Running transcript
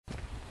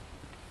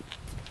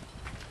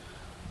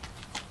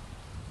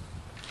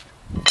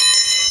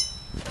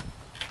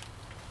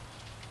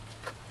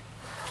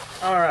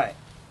Alright,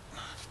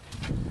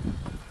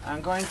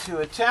 I'm going to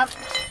attempt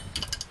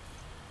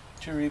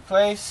to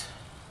replace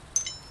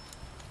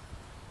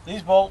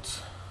these bolts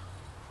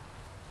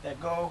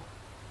that go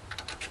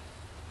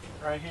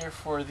right here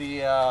for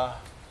the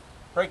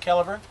brake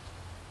caliper.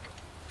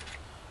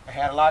 I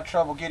had a lot of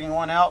trouble getting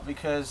one out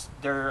because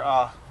they're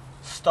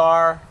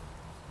star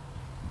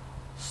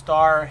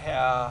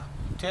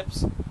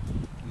tips.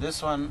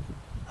 This one,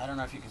 I don't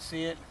know if you can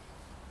see it,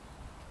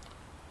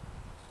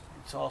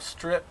 it's all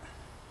stripped,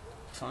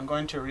 so I'm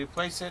going to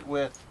replace it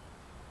with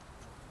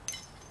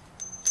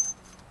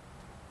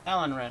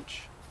Allen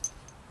wrench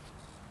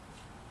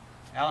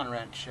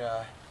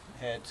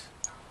heads.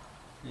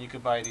 You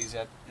could buy these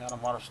at the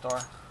automotive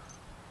store,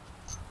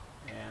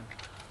 and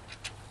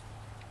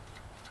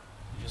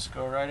you just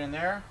go right in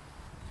there.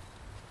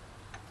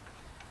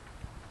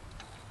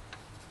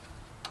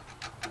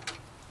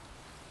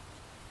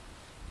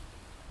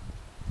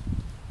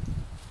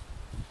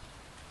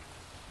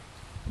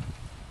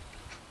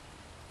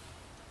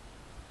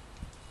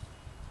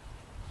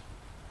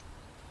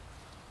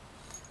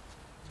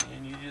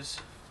 And you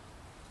just,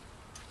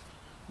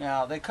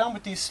 now they come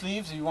with these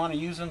sleeves. If you want to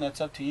use them, that's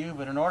up to you,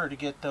 but in order to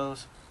get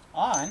those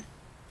on,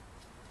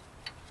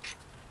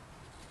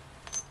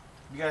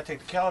 you got to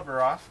take the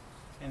caliper off.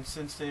 And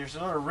since there's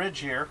a little ridge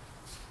here,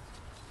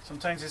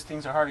 sometimes these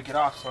things are hard to get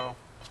off, so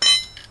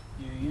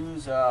you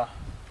use a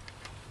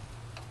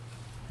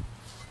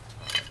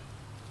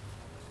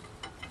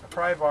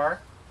pry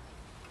bar.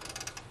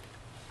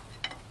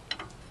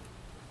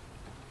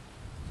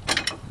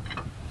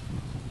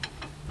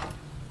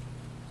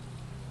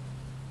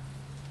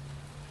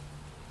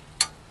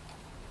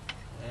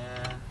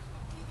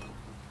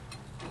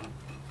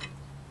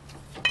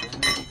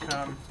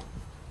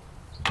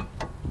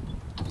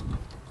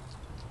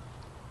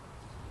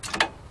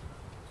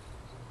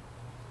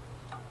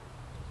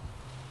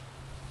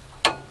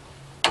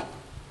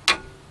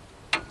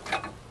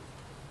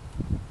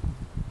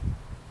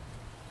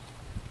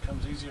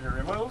 Becomes easier to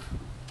remove,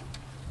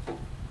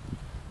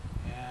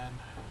 and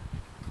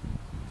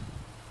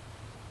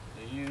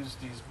they use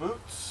these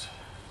boots.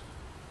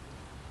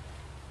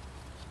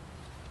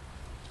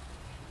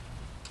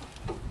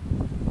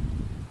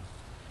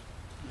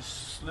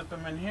 Just slip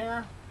them in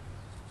here.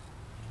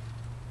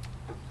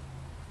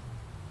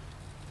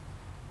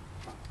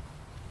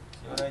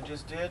 See what I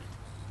just did?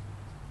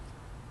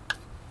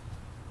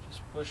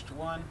 Just pushed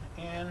one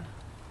in.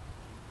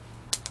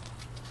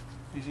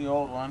 Here's the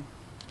old one.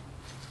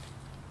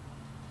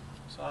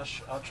 So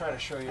I'll try to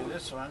show you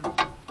this one.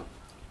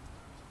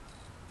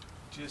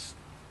 Just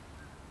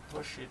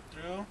push it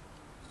through.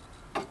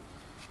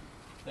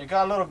 They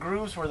got little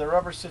grooves where the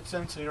rubber sits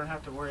in, so you don't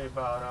have to worry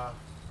about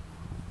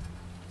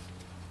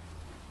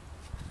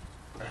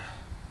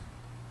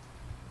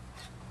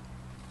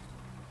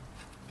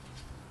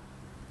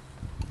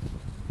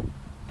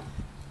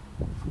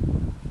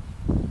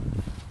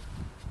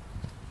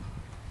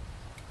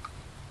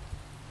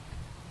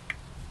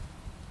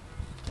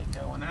take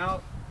that one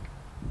out.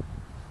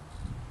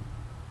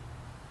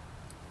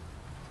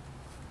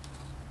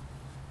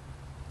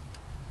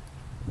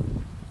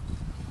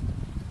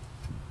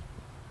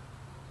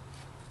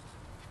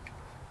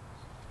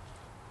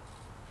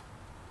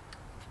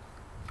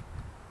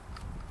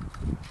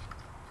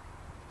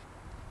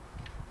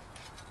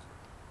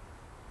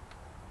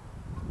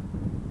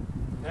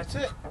 That's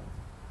it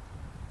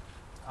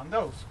on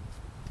those.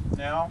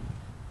 Now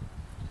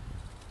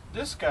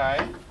this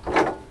guy,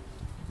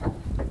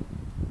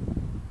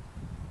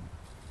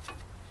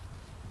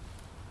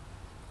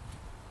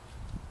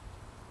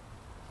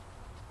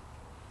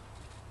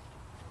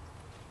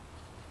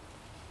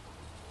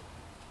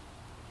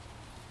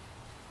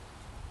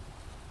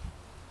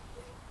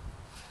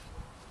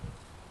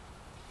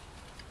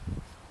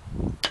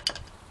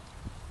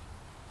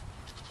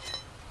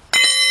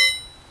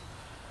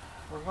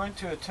 we're going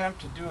to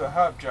attempt to do a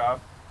hub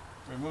job.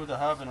 Remove the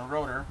hub and a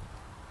rotor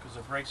because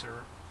the brakes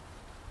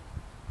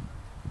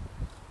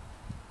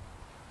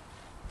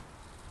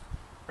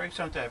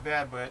aren't that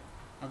bad, but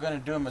we're going to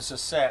do them as a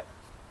set.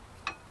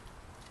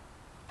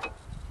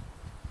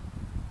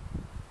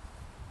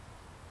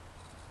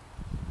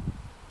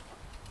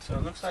 So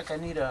it looks like I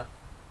need a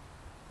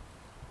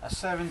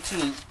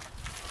 17.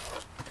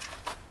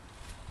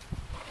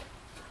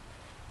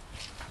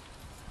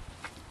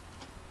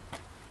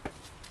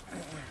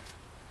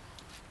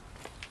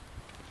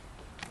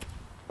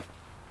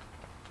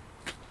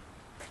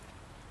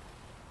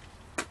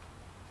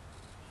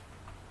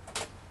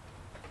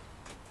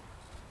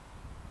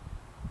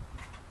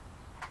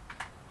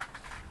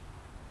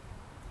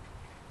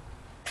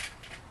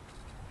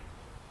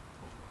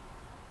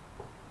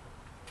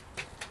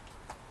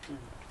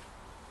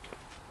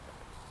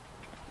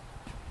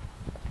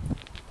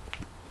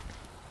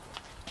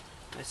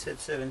 I said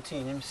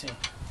 17, let me see.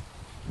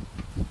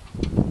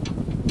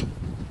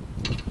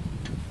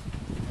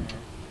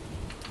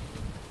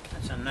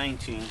 That's a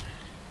 19,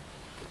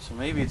 so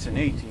maybe it's an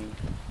 18.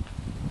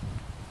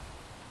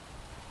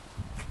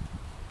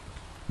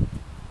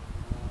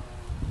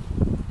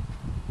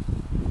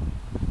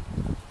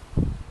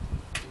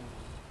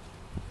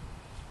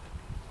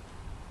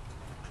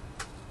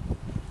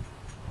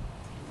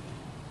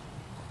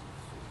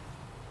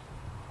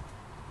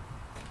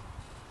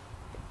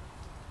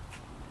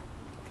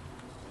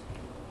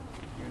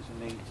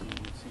 an 18.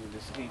 Let's see if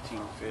this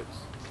 18 fits.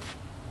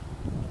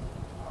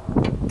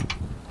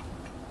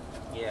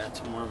 Yeah,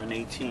 it's more of an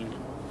 18.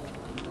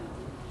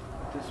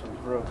 This one's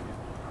broken.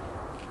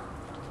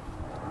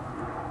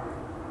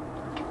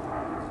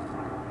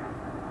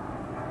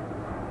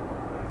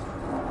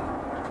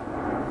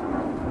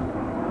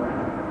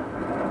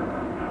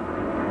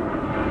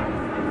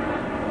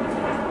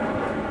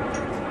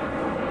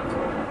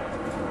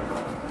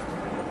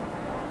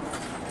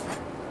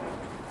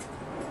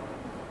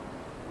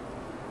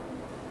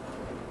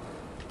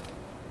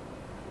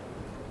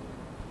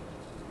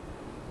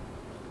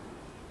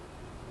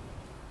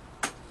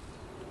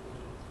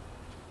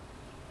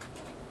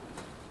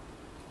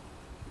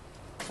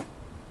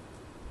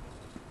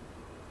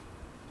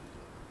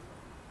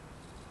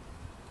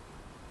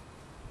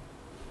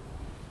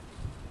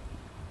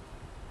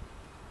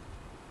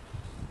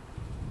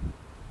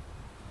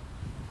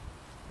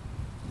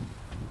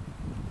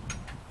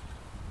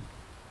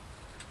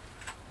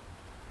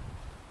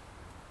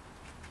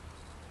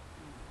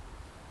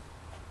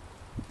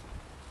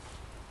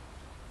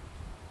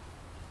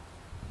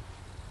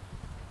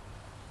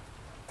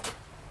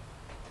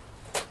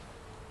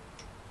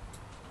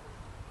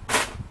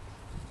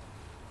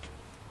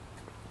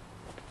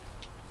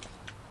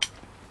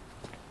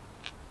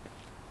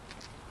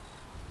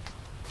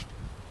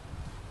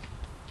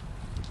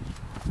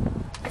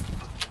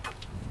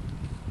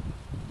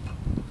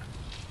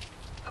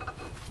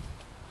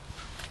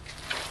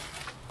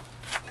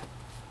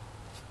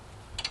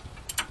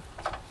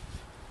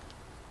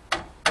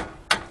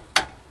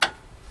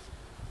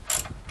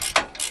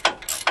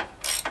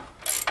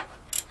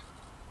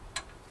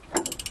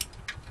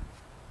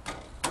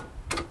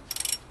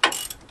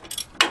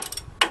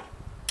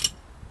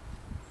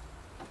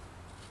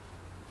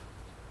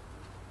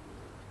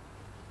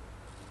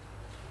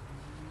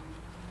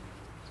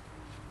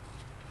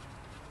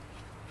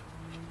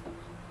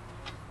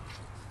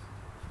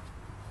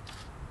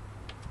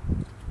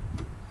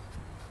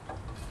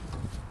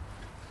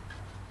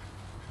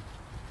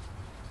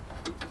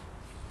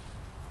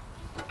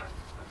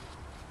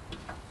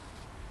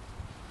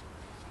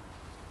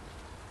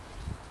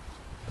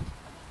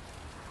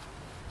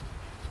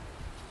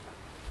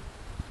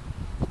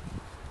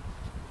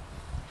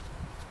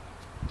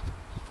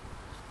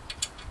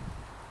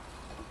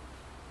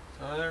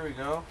 So there we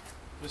go.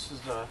 This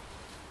is the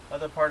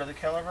other part of the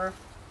caliper.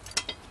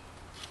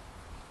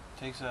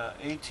 Takes a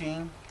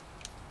 18.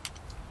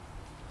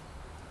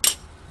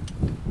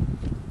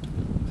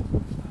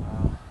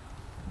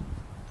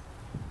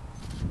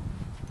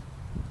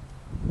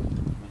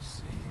 Let me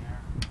see here.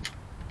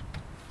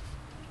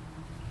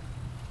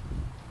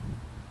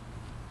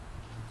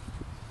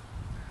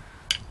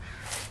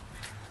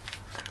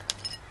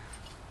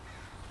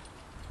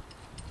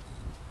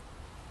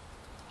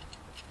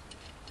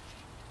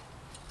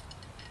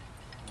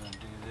 I'm going to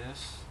do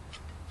this.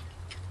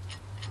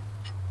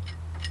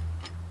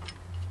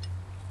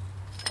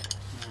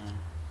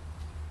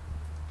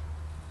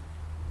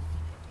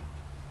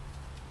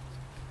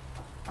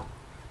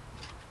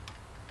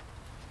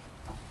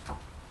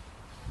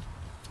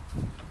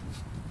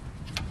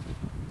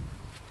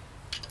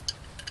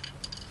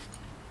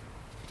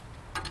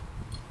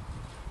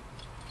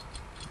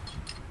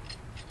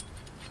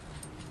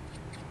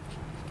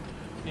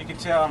 You can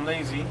tell I'm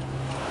lazy.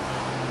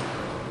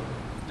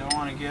 Don't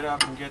want to get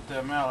up and get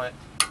the mallet.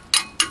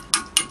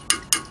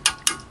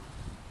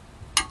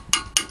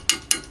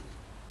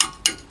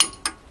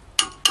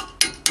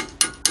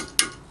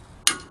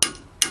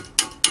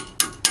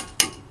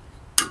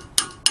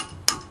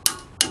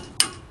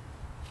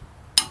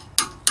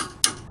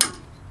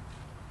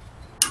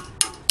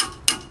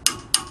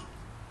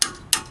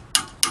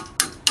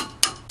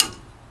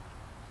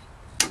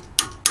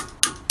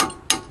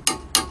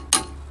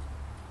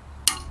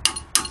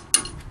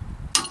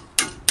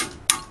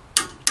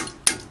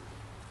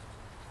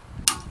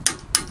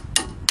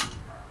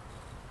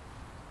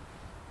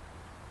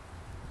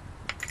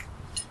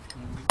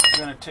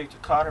 We're going to take the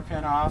cotter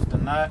pin off, the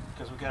nut,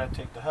 because we got to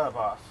take the hub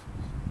off.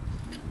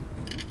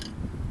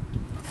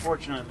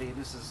 Unfortunately,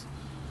 this is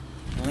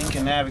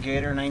Lincoln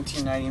Navigator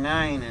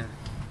 1999, and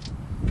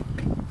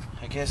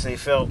I guess they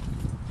felt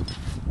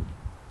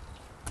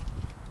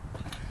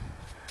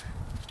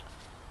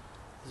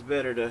it's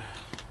better to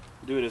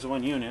do it as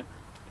one unit.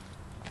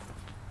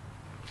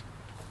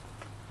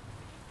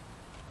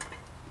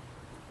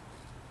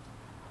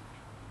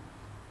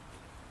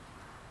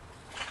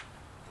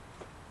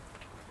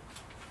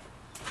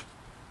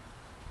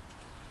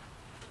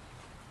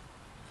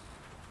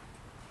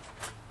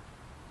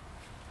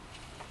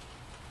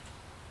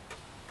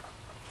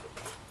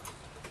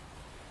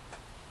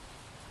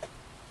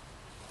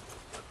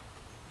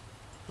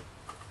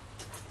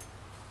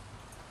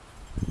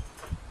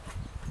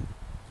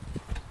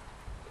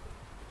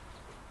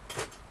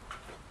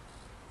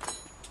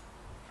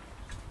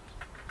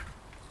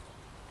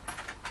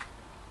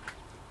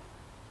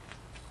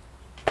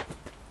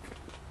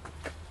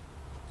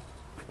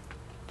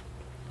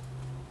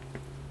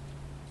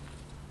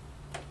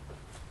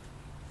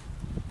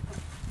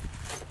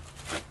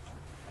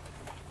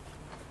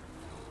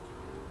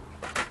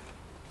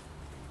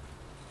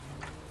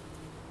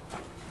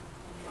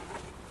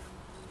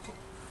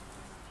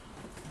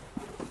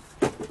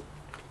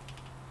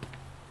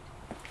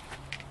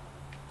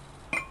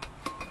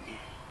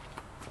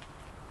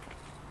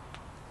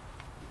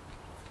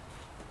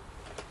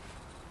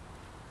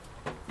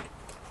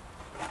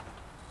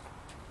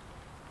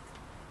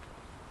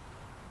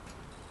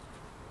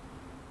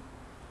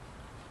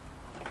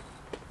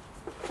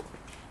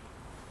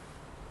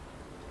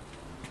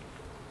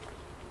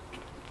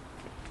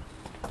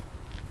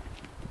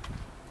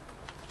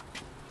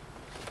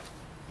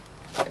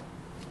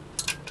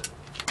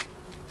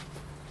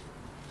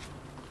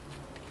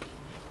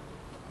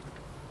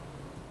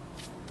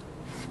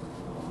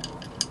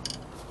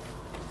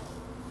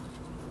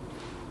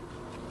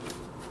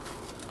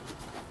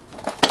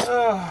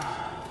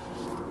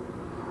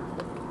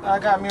 I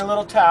got me a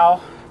little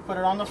towel, put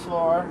it on the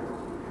floor.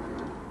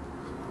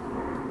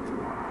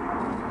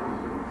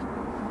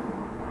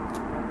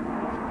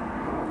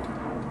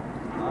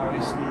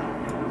 Obviously,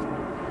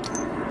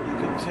 you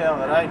can tell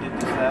that I did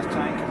this last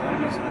time because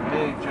I'm using a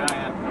big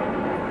giant.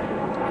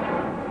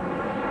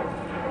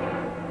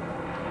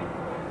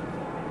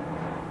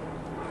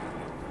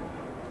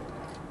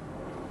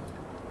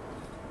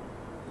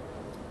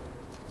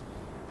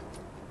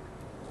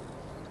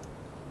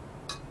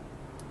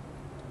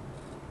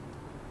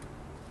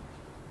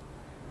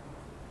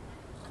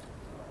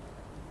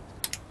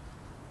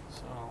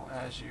 So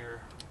as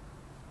you're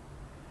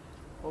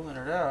pulling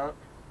it up,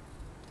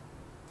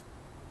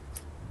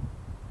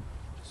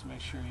 just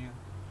make sure you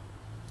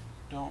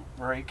don't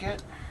break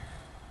it.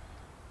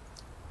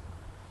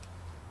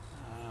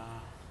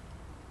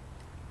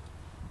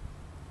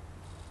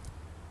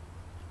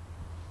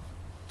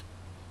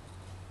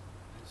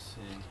 Let's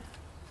see.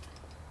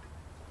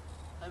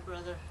 Hi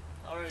brother,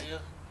 how are you?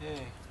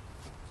 Hey.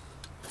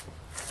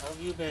 How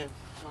have you been?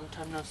 Long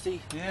time no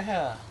see.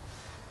 Yeah.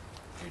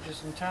 You're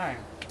just in time.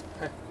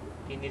 Do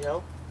you need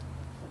help?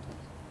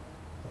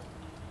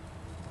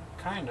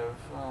 Kind of.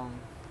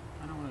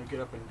 I don't want to get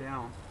up and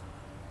down.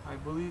 I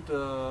believe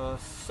the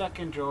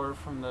second drawer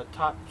from the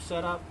top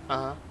setup,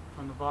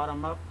 from the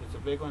bottom up, it's a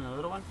big one and a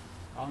little one.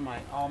 All my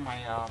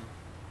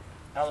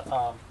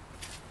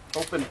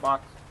open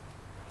box.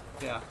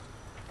 Yeah.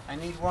 I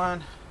need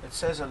one that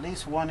says at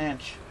least 1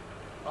 inch.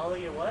 All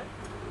of your what?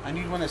 I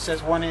need one that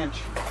says 1 inch.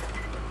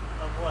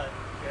 Of what?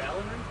 Your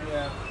Allen wrenches?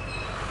 Yeah.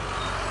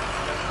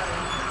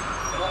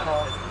 They're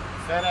not in.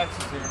 FedEx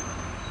is here.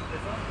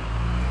 This one?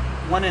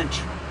 1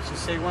 inch. Does it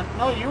say one?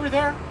 No, you were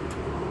there.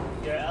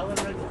 Your Allen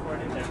wrenches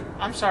weren't in there.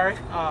 I'm sorry.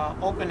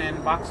 Open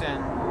end, box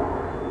end.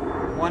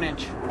 1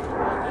 inch.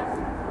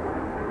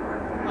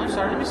 I'm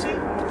sorry. Let me see.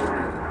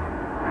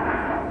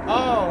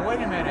 Oh,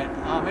 wait a minute.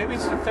 Maybe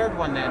it's the third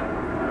one then.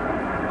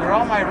 They're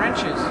all my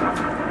wrenches.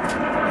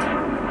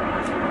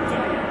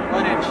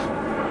 1 inch.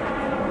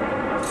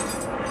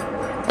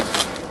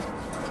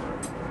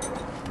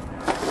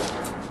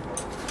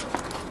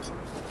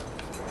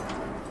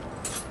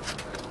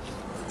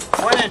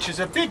 Is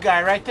a big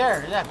guy right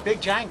there. That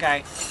big giant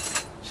guy.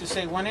 Should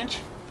say 1 inch.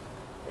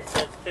 It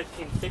says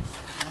 15.6.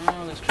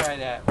 Oh, let's try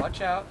that.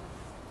 Watch out.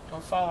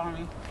 Don't fall on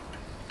me.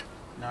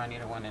 No, I need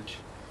a 1 inch.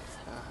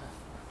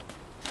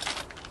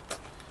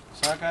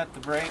 So I got the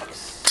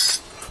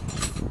brakes.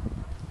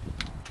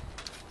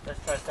 Let's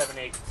try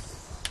 7/8.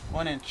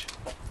 1 inch.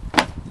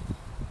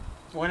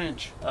 1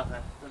 inch.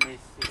 Okay, let me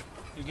see.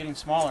 You're getting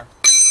smaller.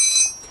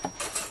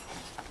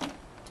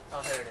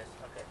 Oh, there it is.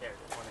 Okay, there it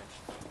is. 1 inch.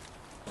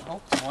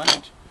 Oh, 1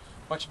 inch.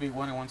 What should be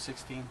 1 and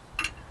 1/16?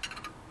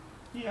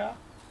 Yeah.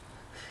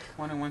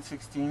 1 and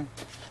 1/16.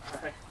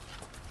 Okay.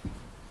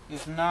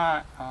 If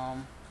not, I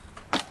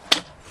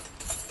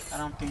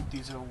don't think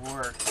these will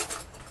work.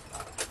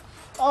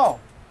 Oh,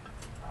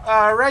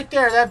 right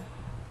there, that,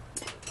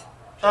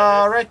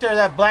 right there,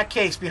 that black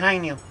case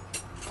behind you.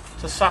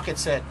 It's a socket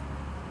set.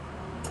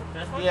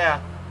 This one?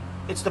 Yeah,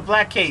 it's the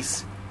black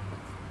case.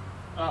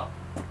 Oh.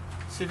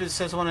 See if it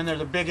says one in there.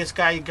 The biggest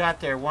guy you got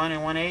there, 1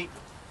 and 1/8.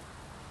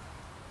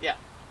 Yeah.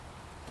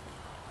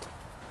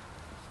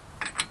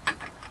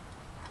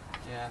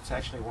 Yeah, it's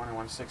actually 1 and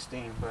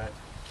 1/16, but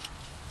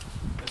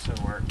this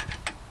will work.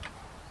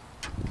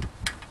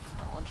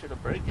 I want you to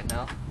break it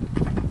now.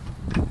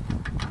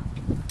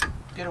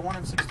 Get a 1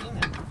 and 16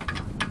 then.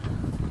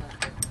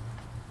 Okay.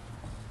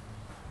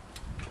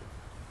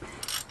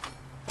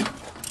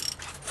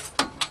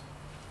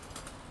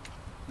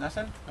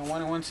 Nothing? A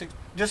 1 and 1/16.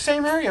 Just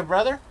same area,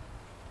 brother.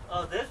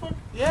 Oh, this one?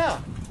 Yeah,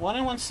 1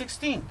 and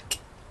 1/16.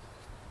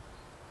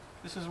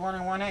 This is 1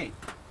 and 1/8.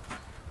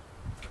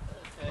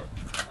 Okay.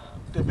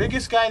 The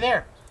biggest guy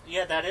there.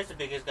 Yeah, that is the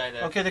biggest guy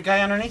there. Okay, the guy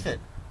underneath it.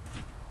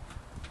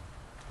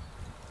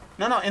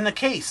 No, in the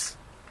case.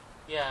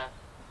 Yeah.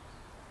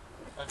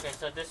 Okay,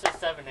 so this is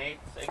 7/8.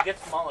 It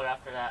gets smaller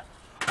after that.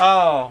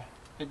 Oh,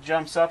 it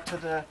jumps up to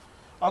the.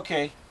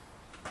 Okay.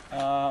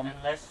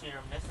 Unless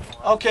you're missing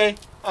one. Okay.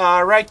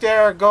 Right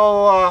there.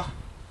 Go.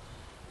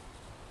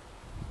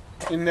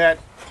 In that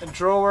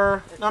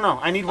drawer. No.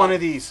 I need one of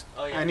these.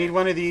 Oh, yeah, I need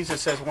one of these that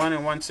says 1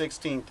 and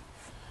 1/16,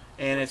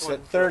 and it's the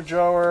one? third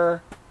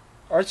drawer,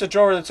 or it's a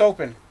drawer that's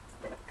open.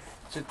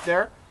 Is it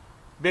there?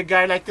 Big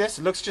guy like this.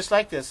 It looks just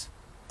like this.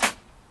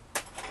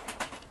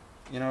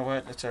 You know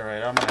what? It's all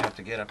right. I'm gonna have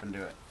to get up and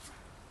do it.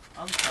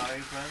 I'm sorry,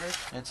 brother.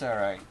 It's all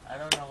right. I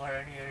don't know where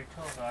any of your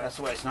toes are. That's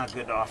why it's not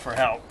good to offer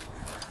help.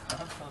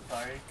 I'm so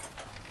sorry.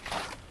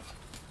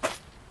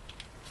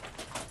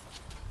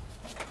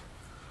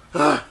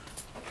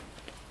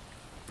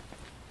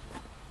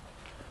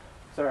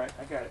 It's all right.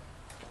 I got it.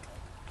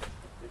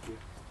 Thank you.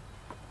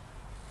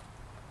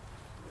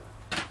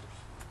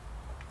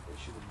 It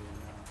should have been.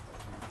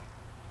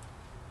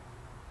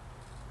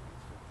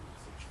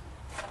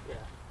 Yeah.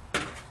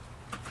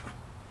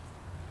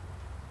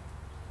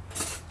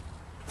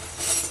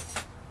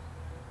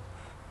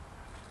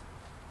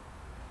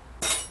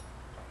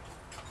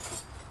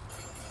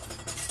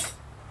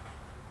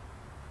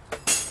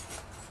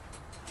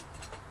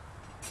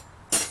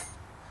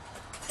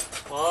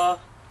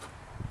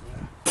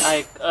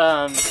 They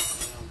don't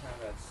have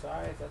that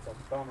size. That's a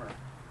bummer.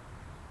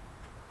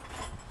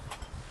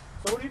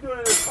 So what are you doing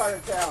in this part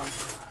of town?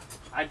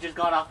 I just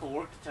got off of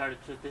work, to tell you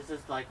the truth. This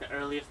is like the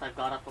earliest I've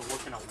got off of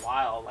work in a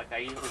while. Like I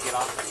usually get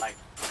off at like...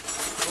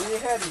 Where are you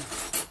heading?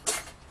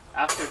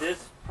 After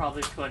this,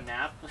 probably to a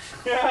nap.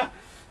 Yeah.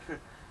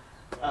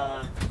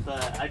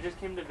 But I just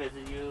came to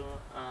visit you.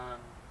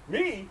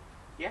 Me?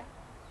 Yeah,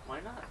 why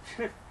not?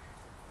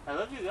 I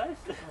love you guys.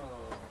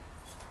 Oh.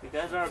 You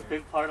guys are a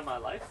big part of my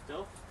life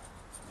still.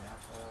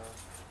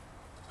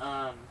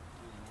 Yeah.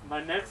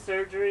 My next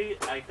surgery,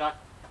 I got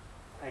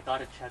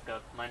a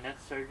checkup. My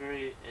next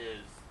surgery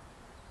is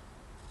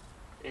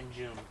in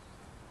June.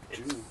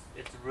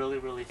 It's really,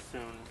 really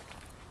soon.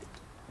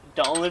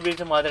 The only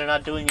reason why they're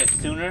not doing it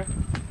sooner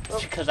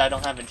is because I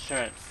don't have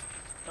insurance.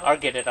 I'll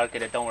get it,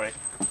 don't worry.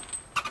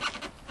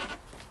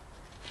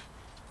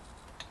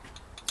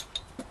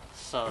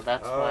 So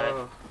that's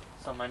why.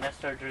 So my next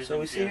surgery is So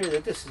in we see June. here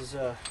that this is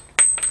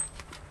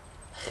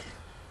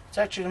it's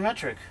actually a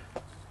metric,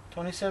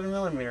 27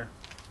 millimeter.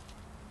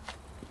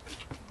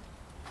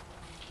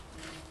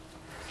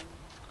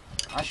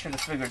 I should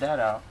have figured that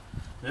out.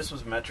 This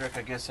was metric.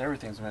 I guess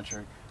everything's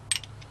metric.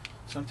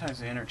 Sometimes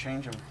they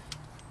interchange them.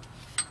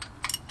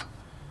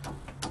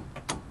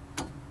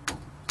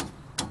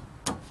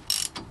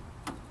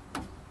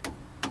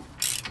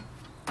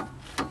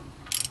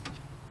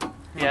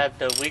 Yeah,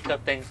 the week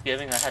of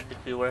Thanksgiving, I had to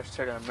be rushed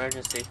to the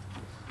emergency.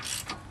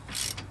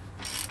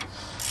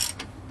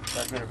 Is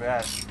that good or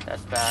bad?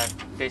 That's bad.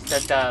 They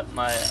said that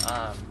my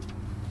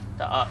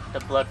the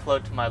blood flow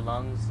to my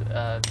lungs,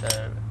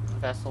 the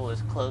vessel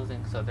is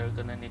closing, so they're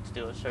gonna need to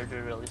do a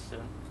surgery really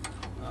soon.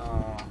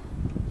 Oh.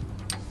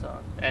 So,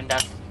 and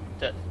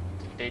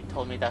they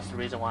told me that's the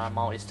reason why I'm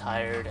always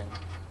tired and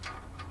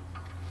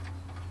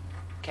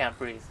can't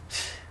breathe,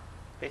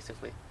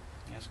 basically.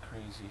 That's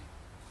crazy.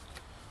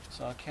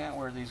 So I can't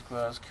wear these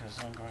gloves because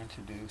I'm going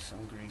to do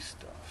some grease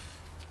stuff.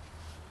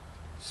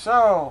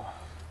 So.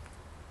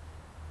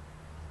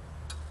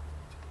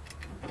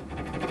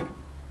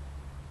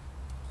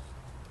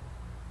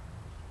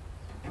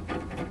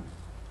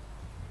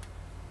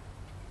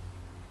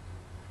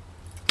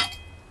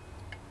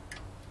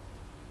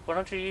 Why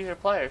don't you use your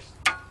pliers?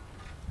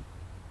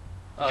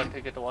 Oh,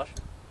 to get the washer.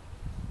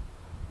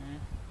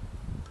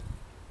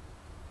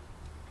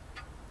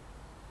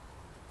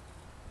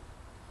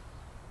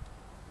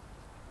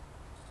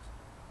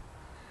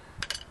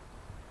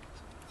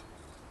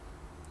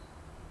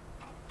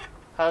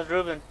 How's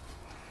Ruben?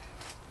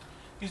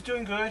 He's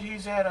doing good.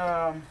 He's at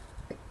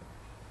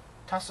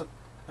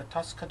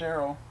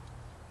Toscadero.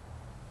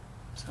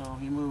 So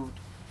he moved.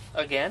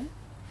 Again?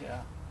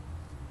 Yeah.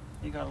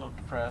 He got a little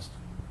depressed.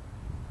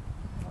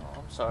 Oh,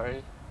 I'm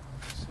sorry.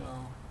 So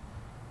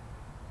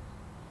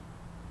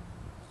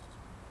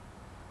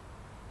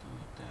don't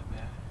look that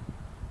bad.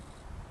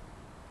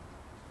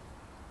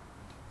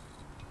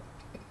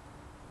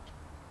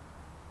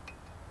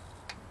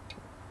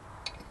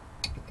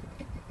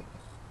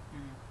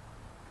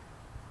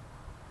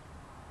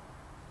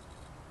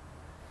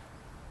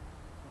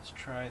 Let's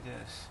try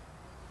this.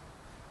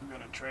 I'm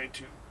gonna try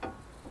to.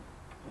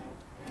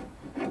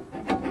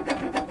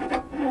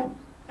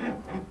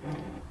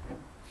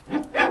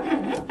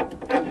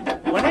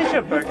 When is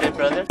your birthday,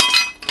 brother?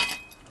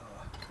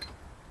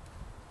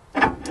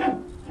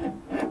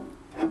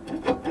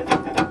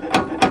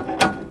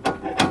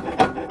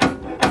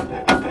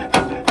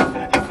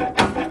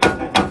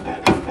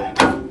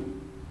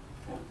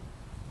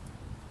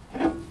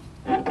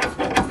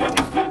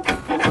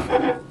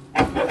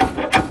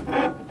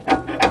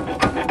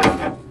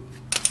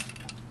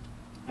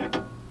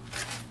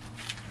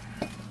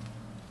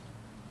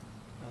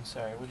 I'm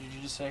sorry, what did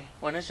you just say?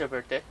 When is your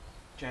birthday?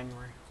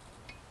 January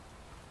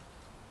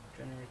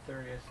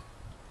 30th.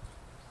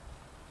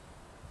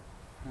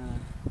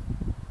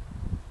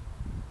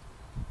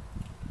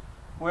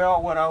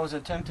 Well, what I was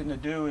attempting to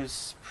do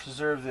is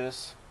preserve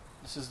this.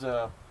 This is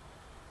a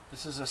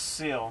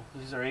seal.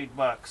 These are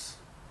 $8.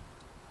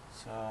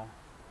 So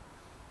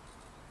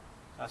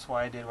that's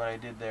why I did what I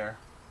did there.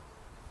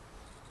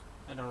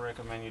 I don't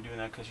recommend you doing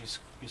that because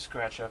you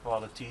scratch up all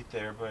the teeth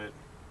there, but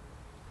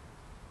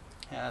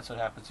yeah, that's what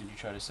happens if you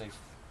try to save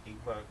 $8.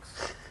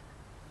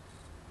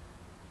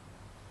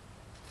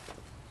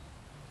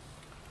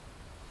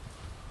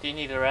 Do you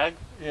need a rag?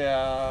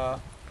 Yeah.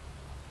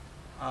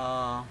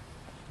 My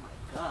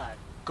God.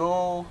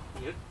 Go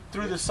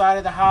through the side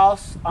of the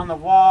house on the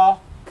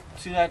wall.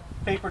 See that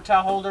paper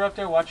towel holder up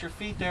there? Watch your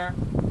feet there.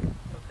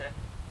 Okay.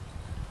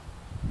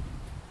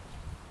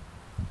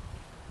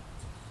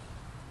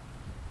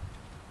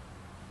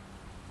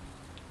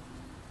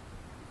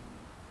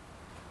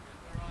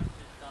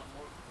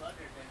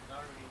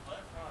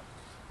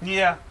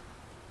 Yeah.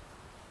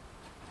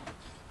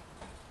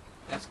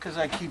 That's because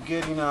I keep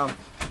getting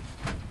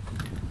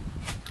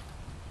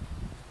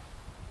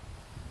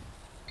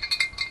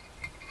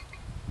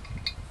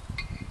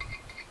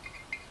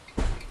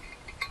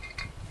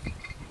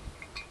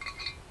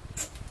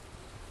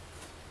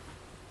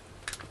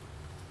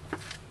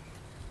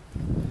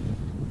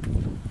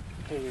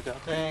Okay, you go.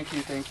 Thank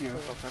you, thank you. You're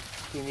welcome.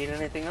 Do you need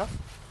anything else?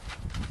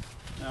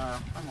 No,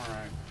 I'm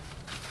alright.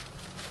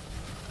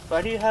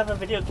 Why do you have a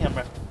video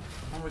camera?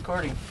 I'm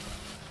recording.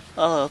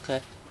 Oh,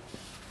 okay.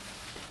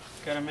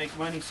 Gotta make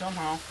money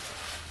somehow.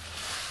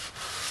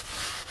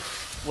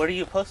 Where do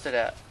you post it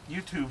at?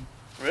 YouTube.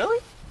 Really?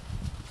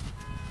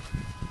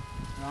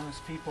 As long as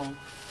people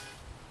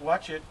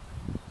watch it,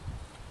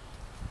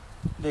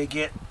 I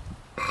get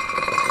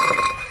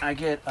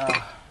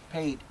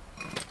paid.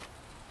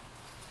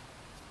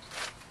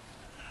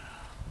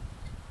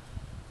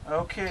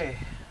 Okay.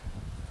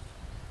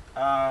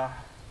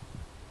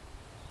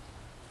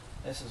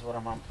 This is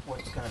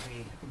what's gonna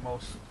be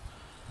most.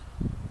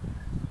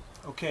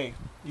 Okay,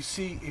 you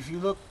see, if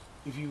you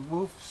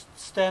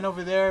stand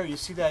over there, you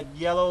see that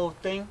yellow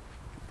thing?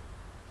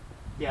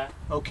 Yeah.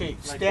 Okay,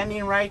 Like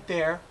standing right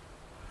there,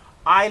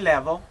 eye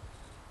level,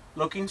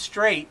 looking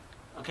straight.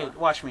 Okay,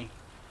 watch me.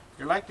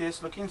 You're like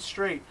this, looking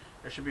straight.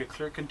 There should be a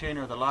clear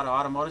container with a lot of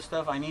automotive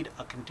stuff. I need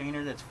a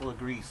container that's full of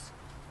grease.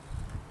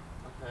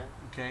 Okay.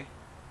 Okay?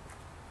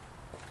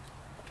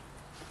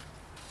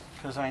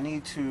 Because I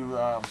need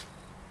to,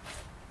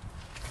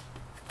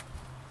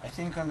 I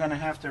think I'm going to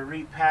have to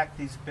repack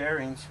these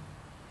bearings.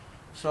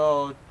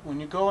 So when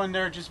you go in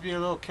there, just be a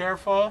little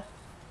careful.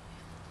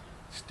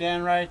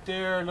 Stand right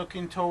there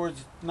looking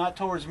towards, not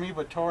towards me,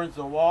 but towards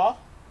the wall.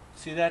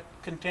 See that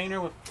container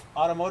with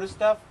automotive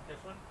stuff? This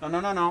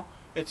one? No.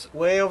 It's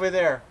way over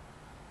there,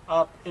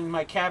 up in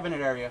my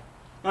cabinet area.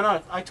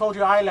 No, I told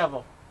you eye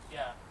level.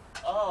 Yeah.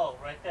 Oh,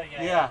 right there,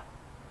 yeah. Yeah.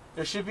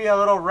 There should be a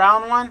little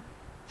round one,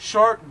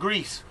 short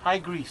grease, high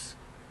grease.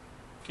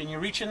 Can you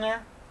reach in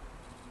there?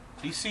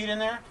 Do you see it in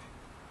there?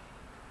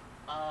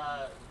 No,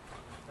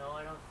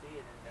 I don't see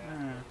it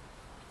in there.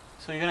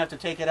 So you're going to have to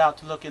take it out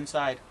to look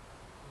inside.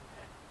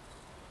 Okay.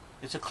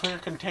 It's a clear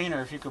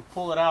container if you could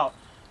pull it out.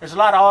 There's a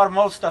lot of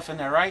automotive stuff in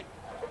there, right?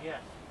 Yeah.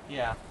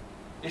 Yeah.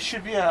 There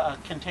should be a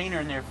container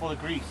in there full of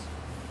grease.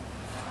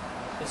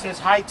 It says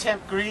high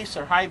temp grease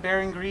or high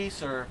bearing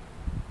grease, or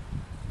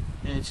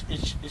it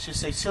should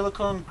say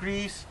silicone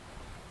grease.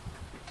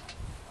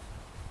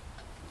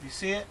 You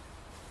see it?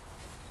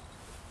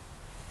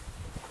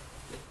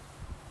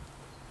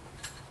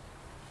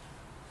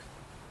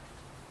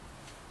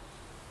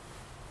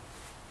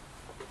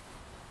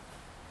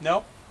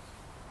 Nope.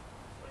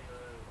 Wait.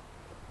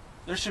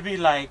 There should be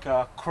like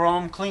a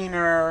chrome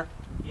cleaner.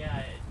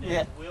 Yeah.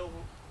 Yeah. Wheel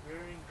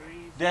rearing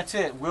grease. That's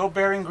it. Wheel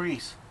bearing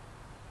grease.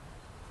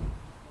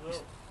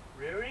 Wheel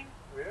rearing?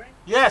 Rearing?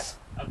 Yes.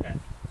 Okay.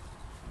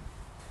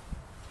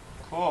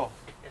 Cool.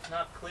 It's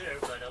not clear,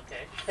 but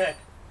okay.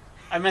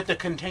 I meant the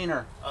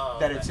container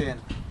that it's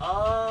in.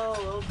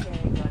 Oh,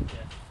 okay,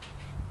 gotcha.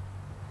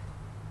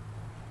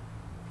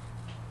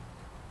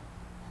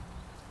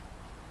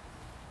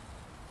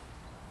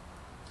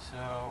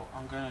 So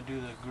I'm gonna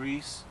do the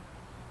grease.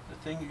 The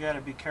thing you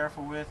gotta be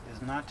careful with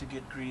is not to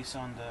get grease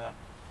on the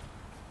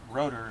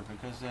rotor,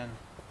 because then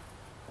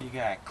you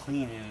gotta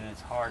clean it and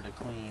it's hard to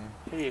clean.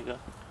 Here you go.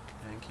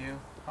 Thank you.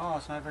 Oh,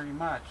 it's not very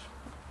much.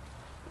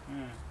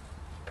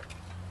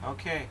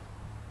 Okay.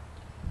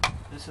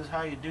 This is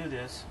how you do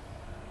this.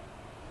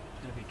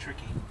 It's gonna be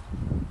tricky.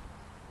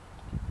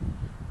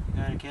 You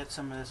gotta get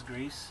some of this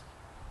grease.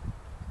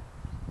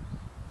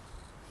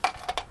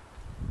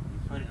 You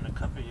put it in the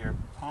cup of your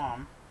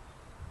palm,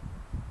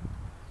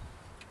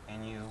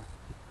 and you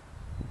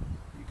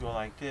go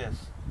like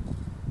this.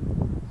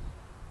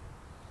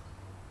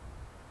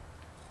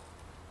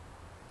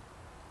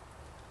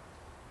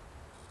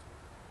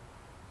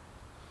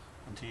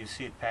 Until you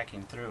see it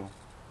packing through.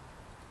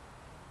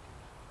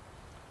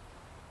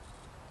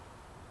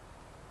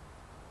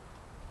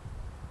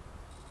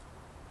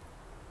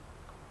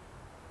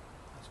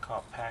 It's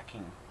called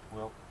packing,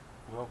 wheel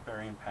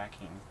bearing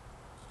packing.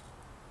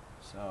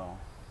 So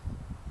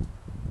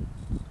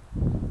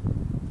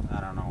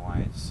I don't know why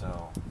it's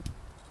so.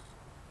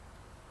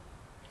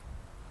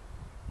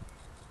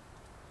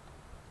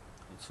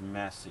 It's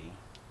messy.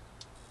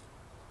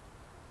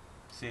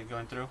 See it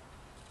going through?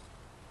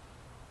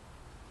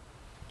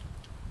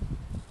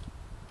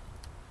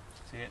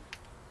 See it?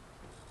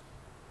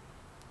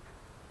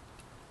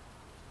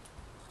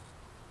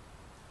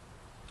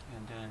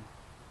 And then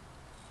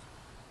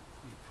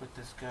you put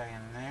this guy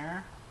in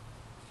there.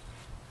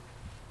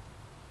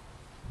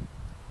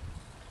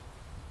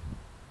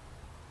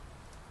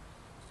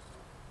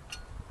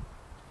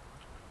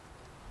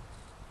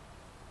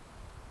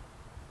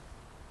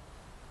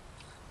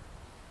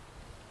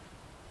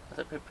 Is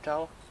that paper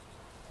towel?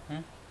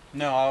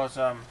 No,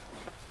 I'm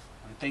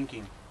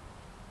thinking.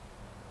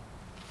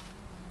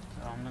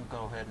 So I'm gonna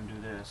go ahead and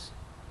do this.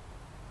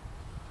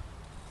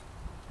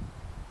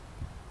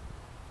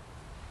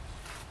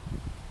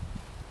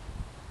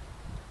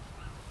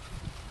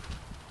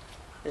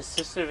 Is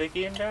Sister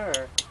Vicky in there,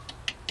 or?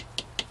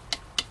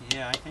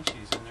 Yeah, I think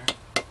she's in there.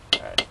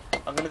 Alright.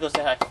 I'm gonna go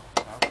say hi.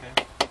 Okay.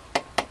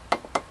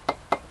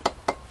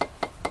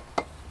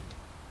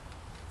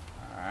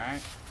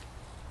 Alright.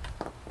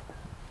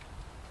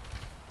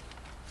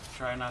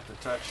 Try not to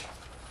touch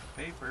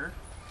paper.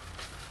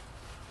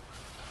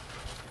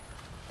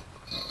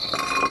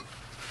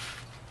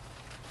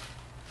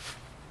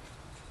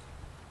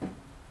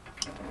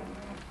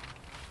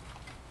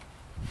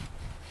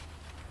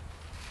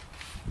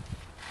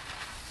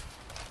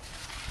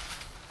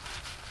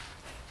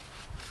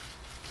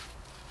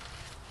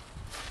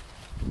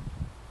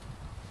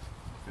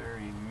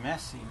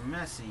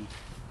 messy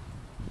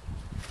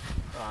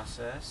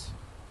process.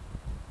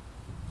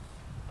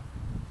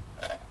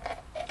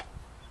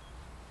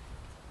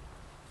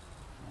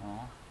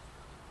 Well,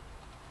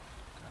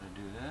 gotta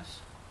do this.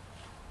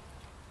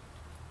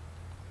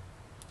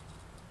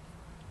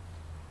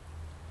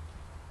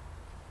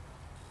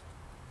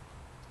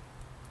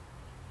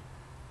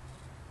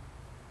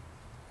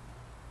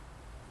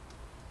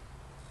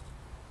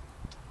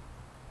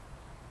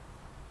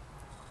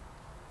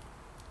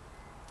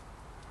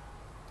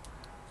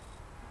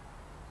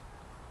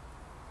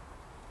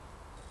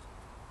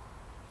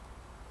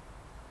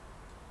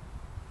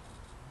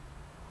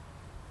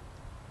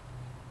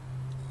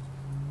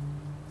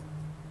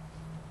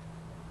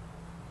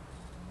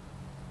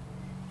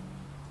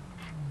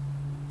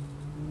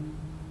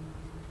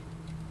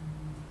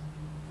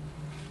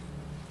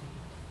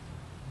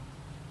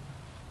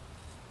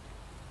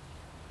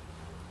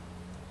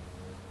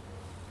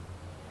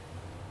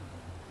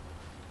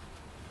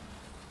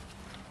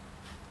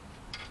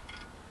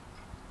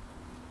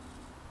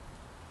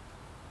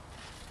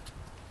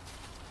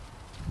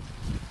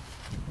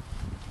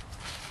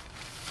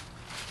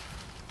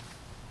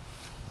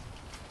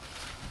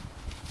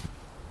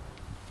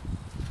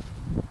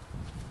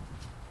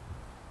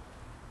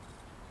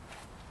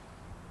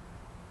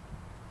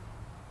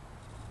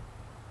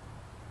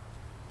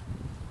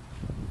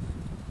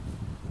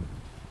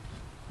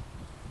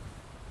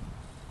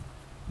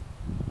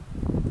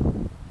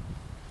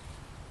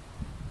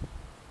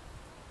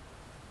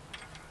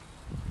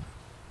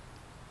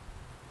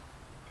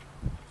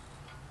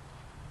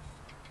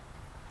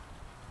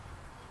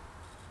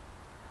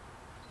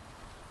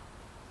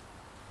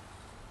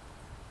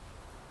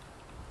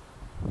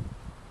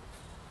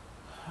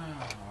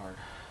 Oh, Lord.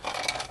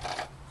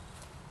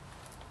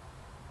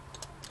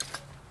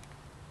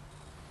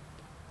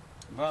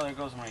 Well, there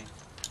goes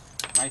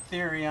my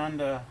theory on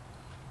the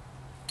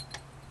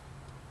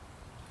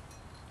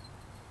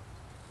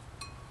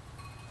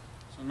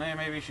so now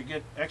maybe you should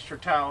get extra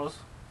towels.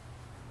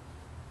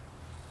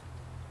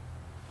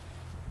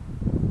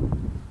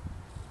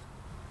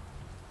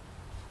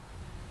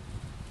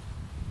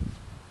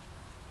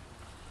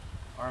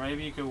 Or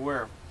maybe you could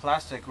wear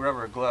plastic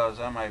rubber gloves,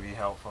 that might be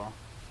helpful.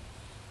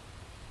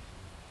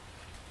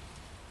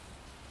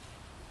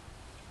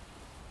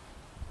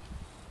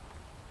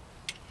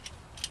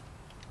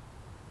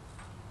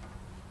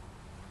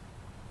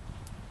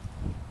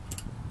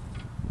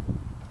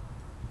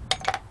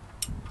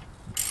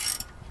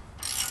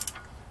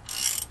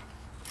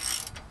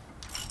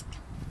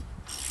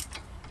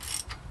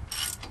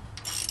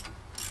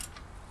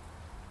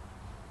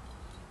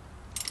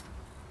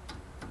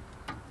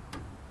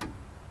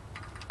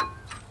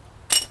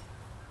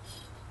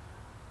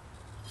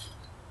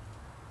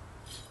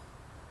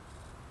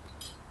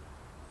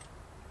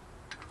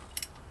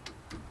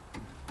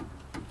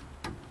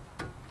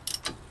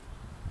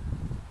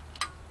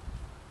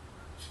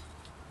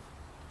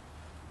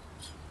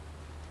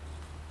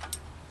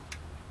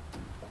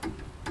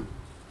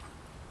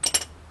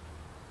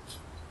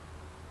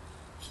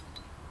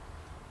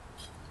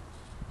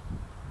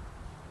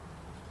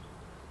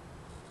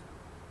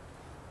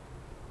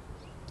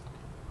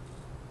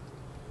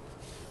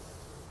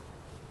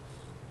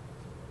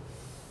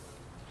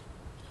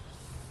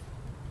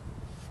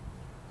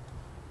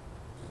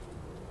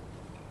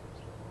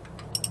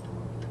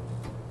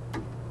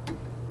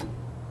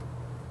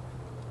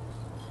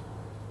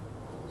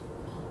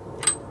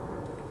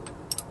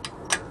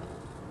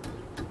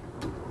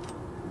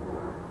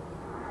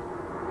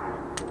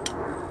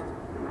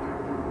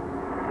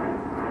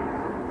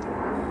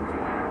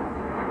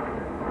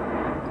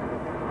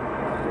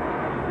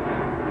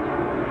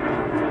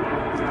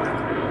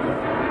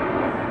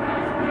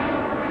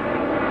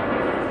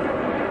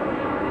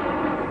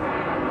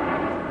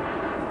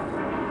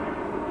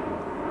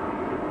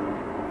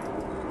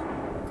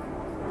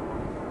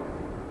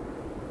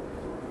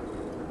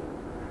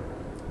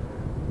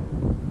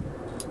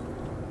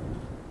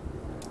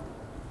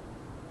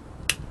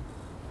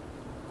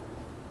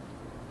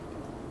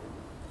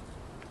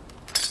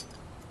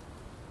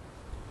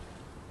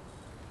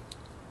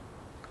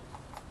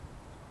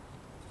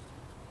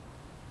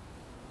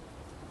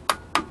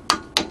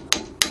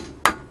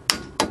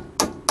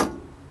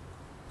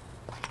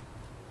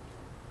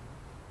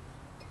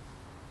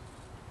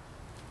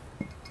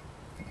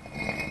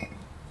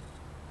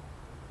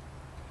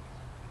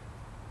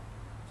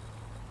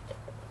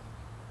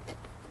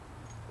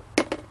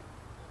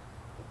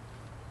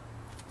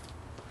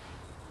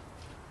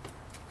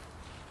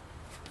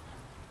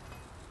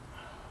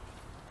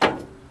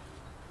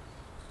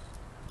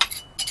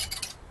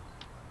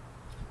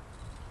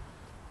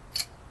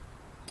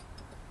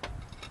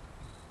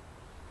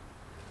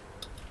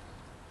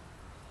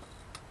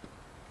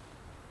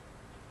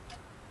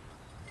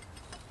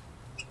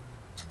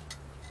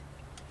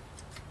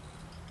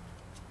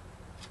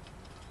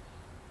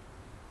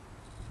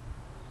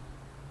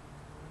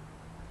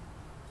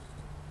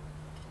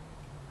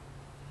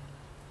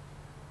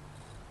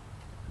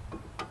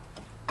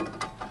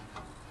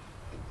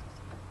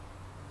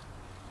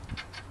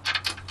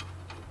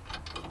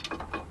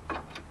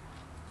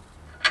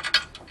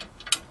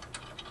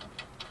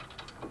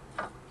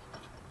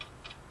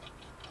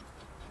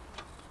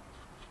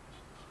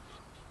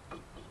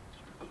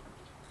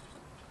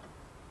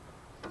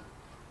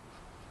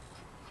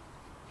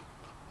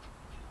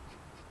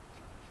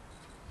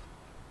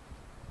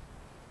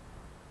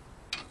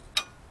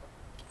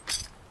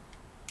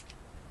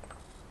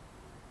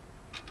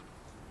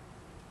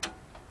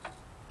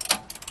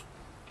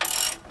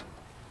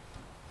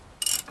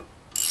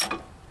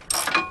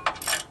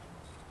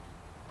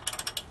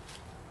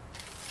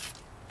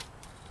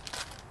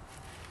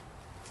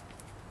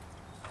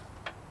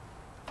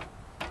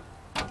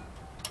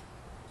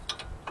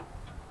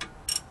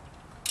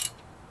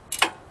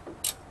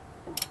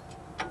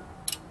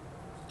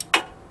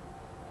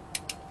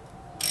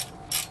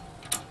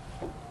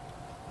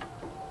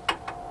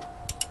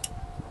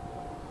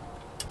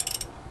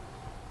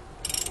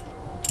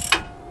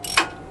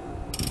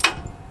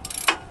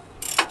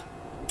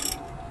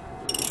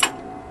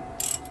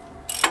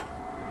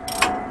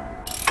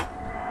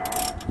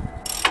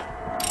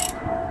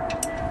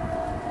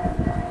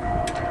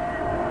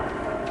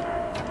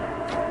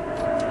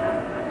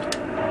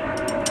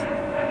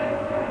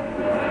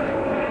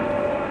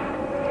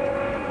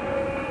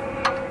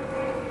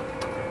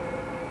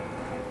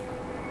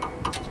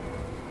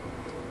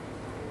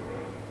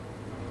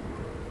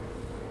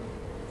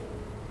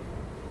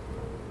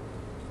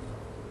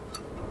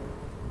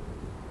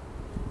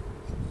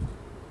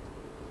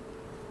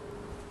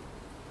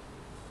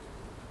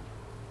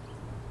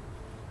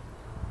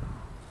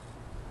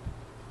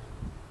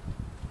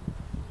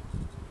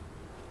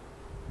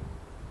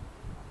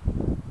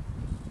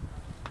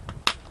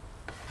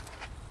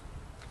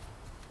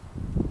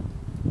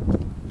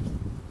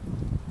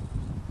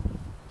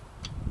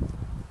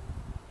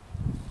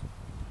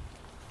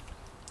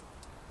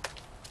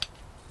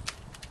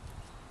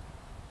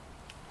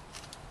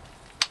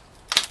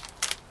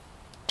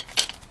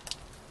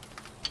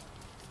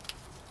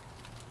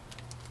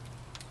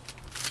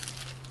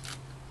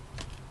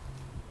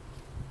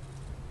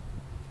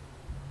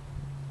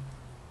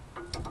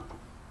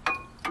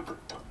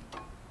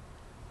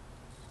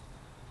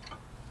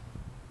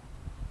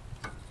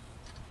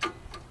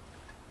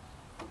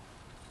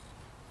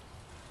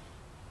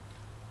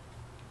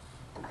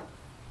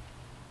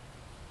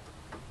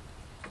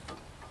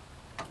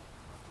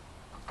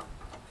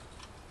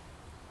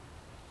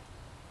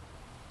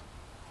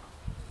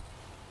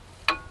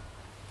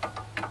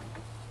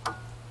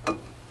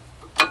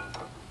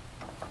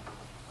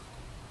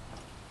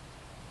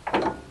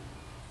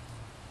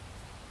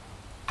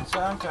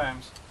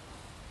 Sometimes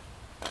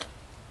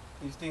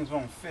these things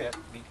won't fit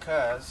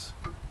because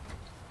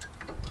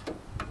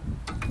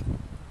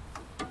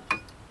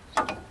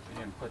we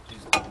didn't push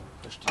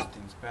these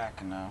things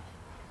back enough.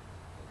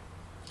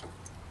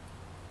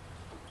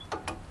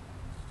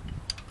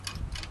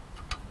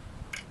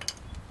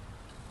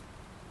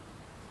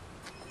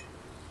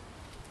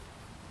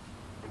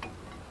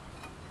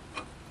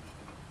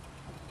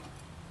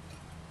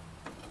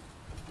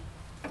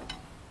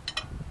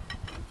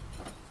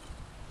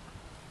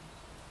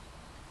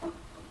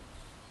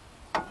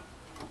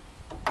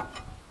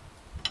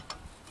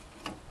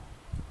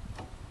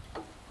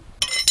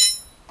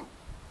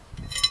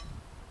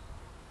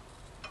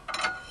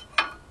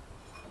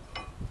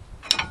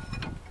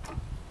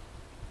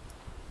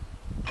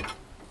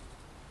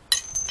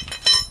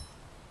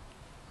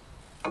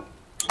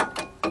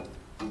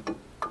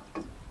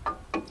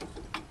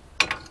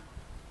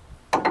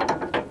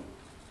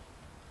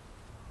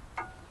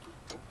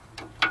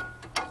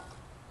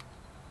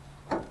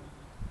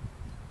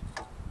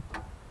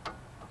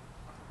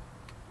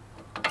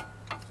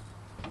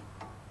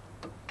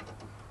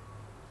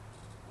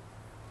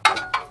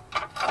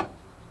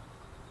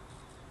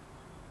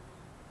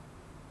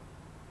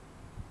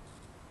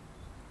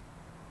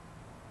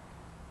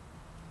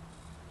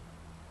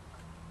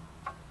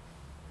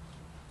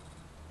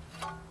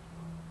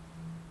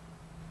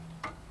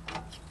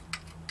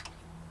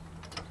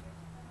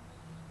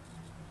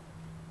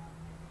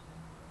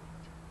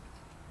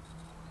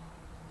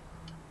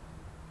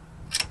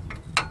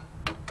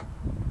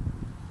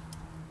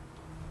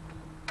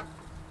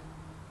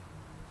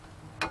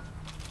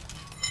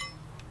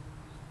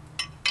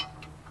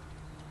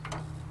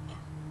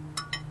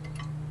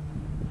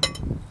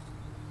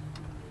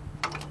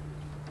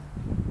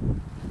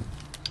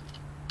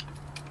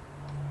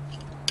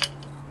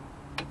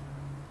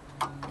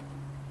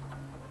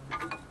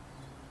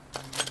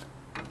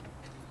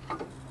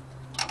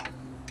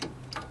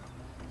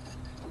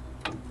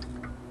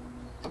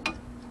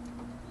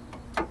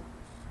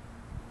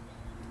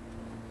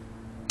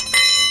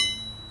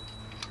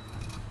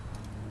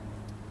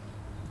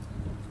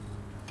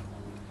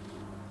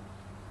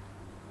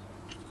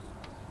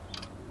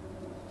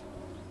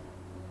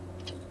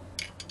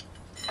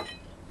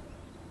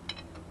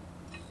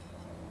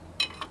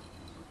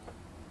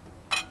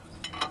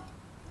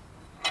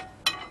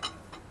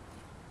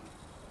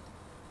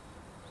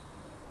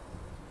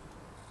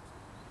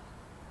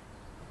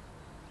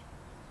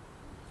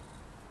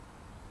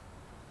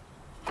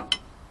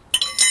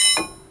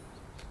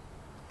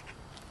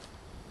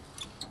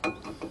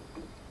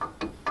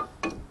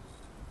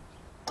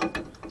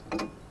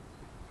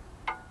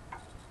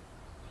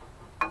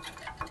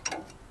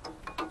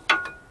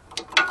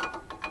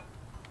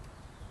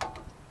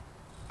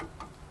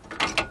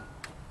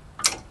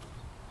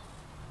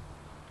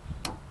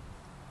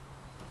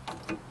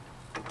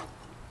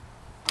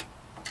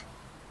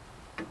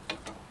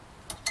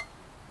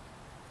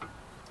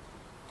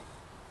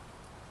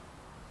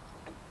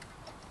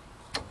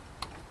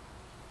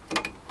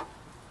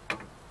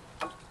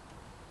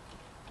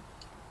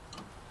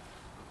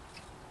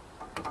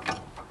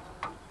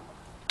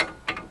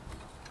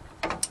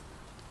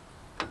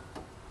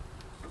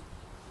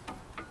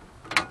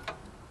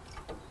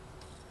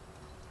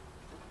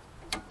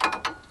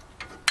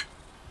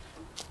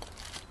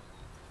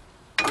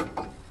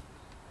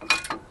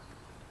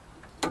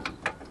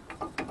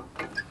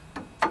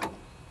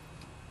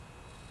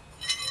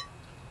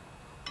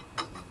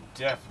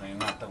 Definitely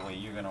not the way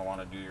you're going to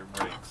want to do your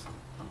brakes.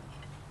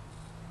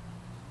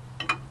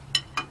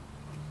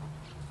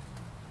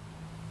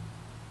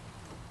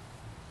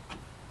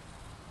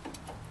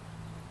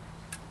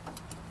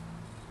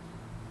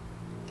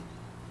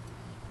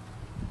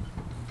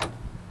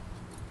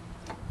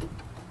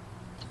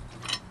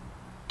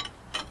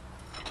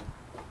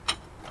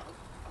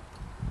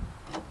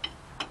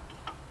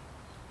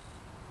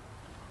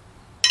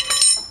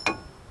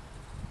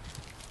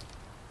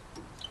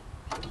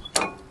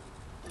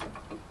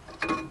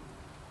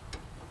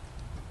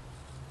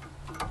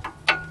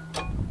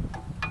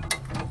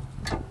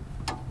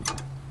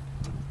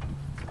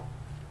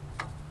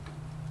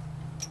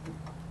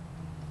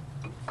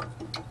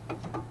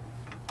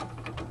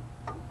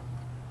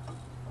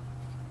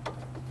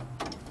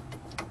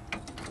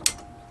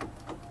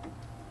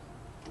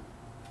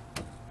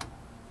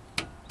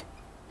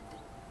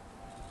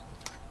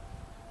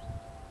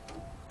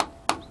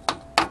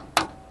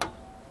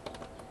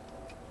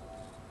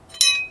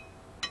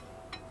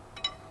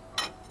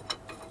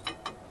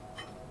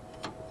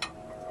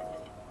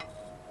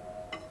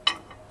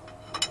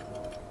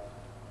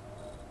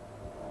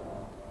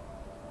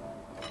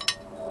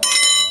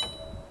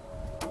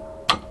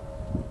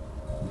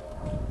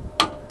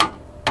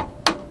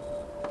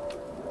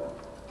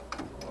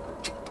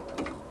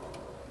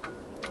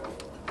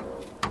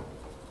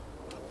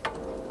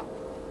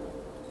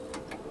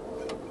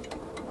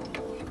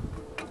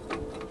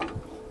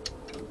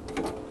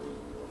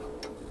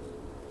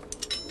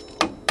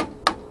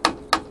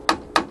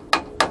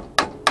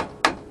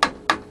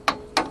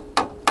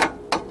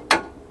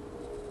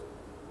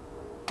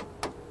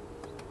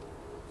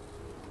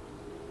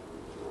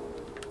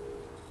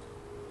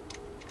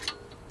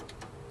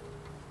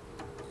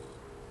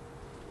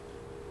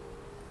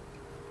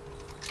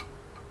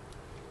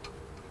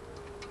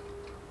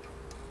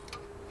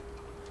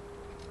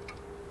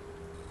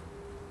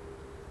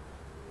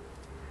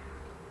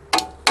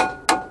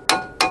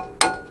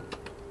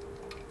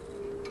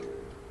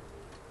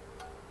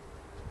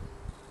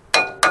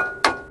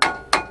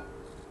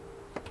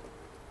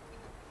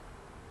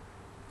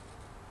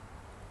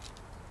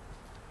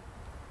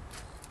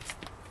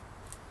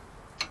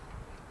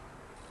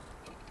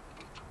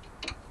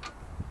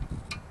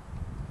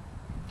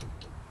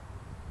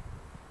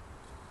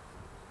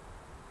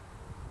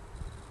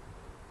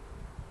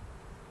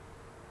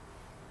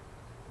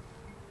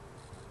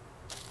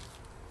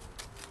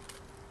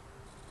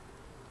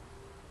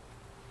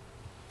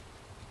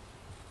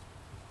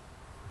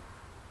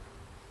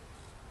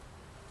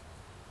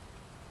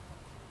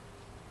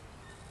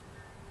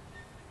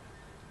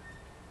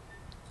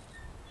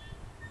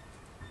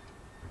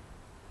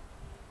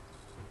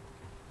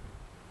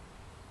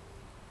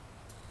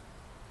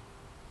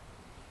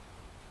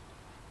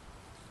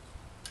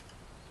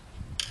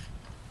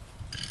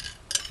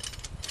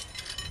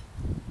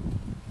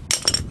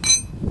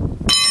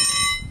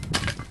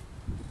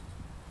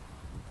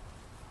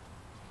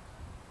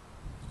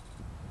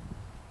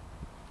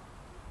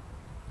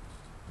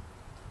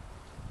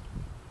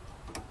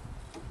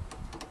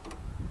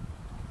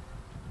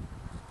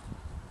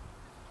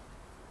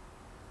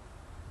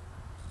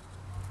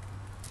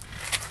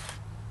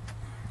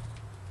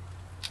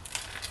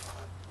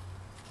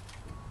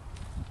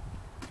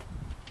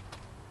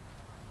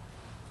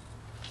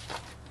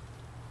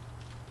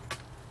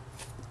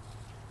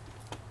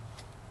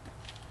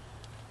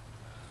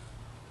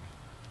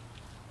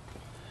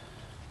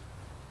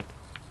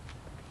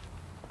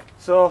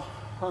 So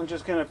I'm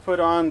just gonna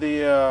put on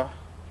the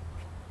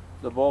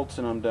bolts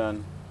and I'm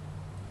done.